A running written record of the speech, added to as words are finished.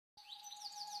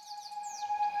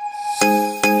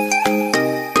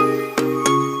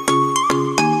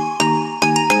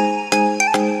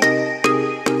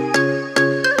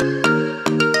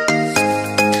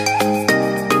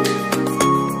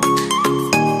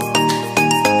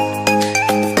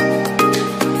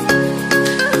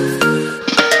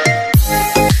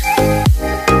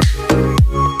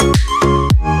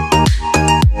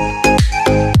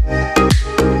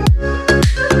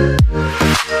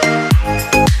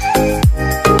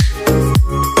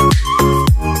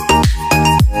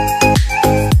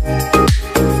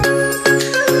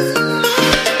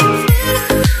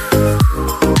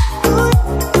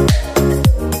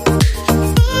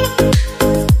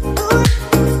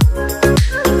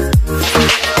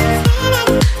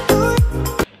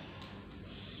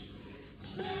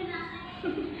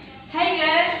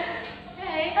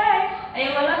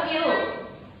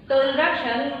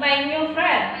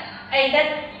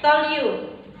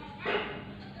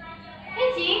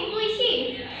Hey Ji, who is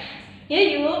she?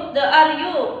 Here you, are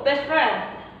you, best friend.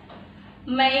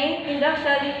 May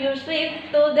introduce you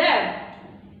sleep to them.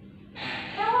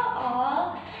 Hello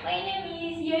all, my name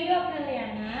is Yayu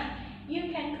Apriliana. You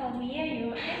can call me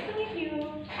Yayu. Nice to meet you.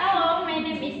 Hello, my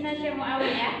name is Nasha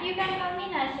Muawiyah. You can call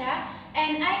me Nasha.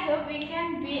 And I hope we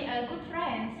can be a good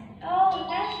friends. Oh,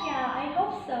 Nasha, I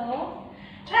hope so.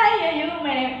 Hi Yayu,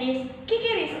 my name is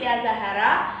Kiki Rizkia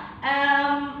Zahara.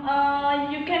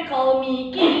 You can call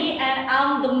me Kiki, and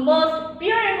I'm the most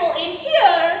beautiful in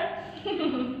here.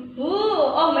 Ooh,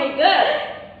 oh my god.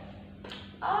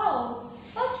 Oh,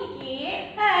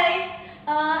 Kiki. Hi.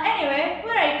 Anyway,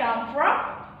 where I come from?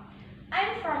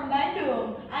 I'm from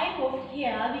Bandung. I moved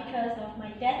here because of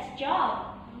my dad's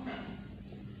job.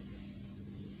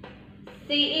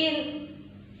 See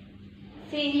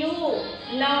you,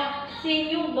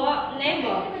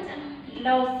 neighbor.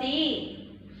 Now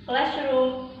see,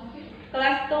 classroom,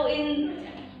 class two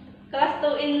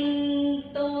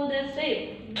into the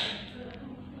ship.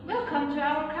 Welcome to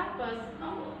our campus.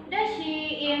 Does she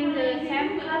in the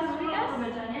same class with us?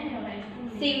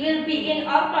 She will be in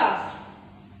our class.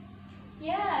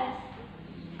 Yes,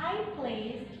 I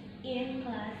placed in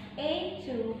class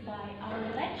A2 by our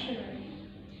lecturer.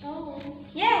 Oh.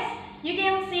 Yes, you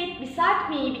can sit beside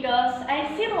me because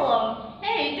I sit alone.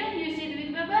 Hey, don't you sit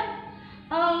with Baba?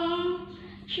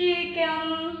 She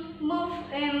can move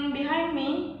in behind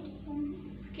me.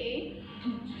 Okay.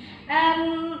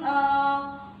 And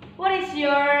what is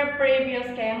your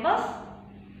previous campus?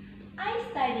 I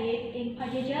studied in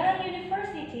Pajajaran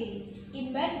University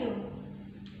in Bandung.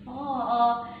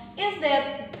 Oh, is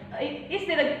that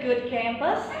a good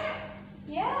campus?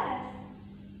 Yes,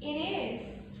 it is.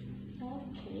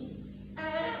 Okay.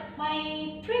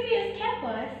 My previous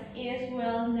campus is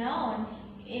well known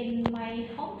in my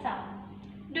hometown.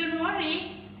 Don't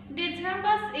worry, this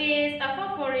campus is a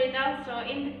favorite also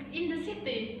in the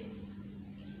city.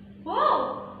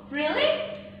 Whoa, really?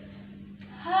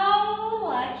 How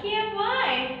lucky am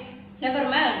I? Never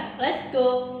mind. Let's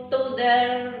go to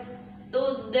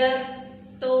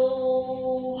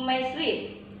my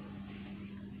suite.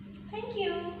 Thank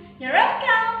you. You're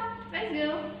welcome. Let's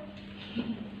go.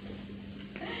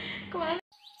 Come on.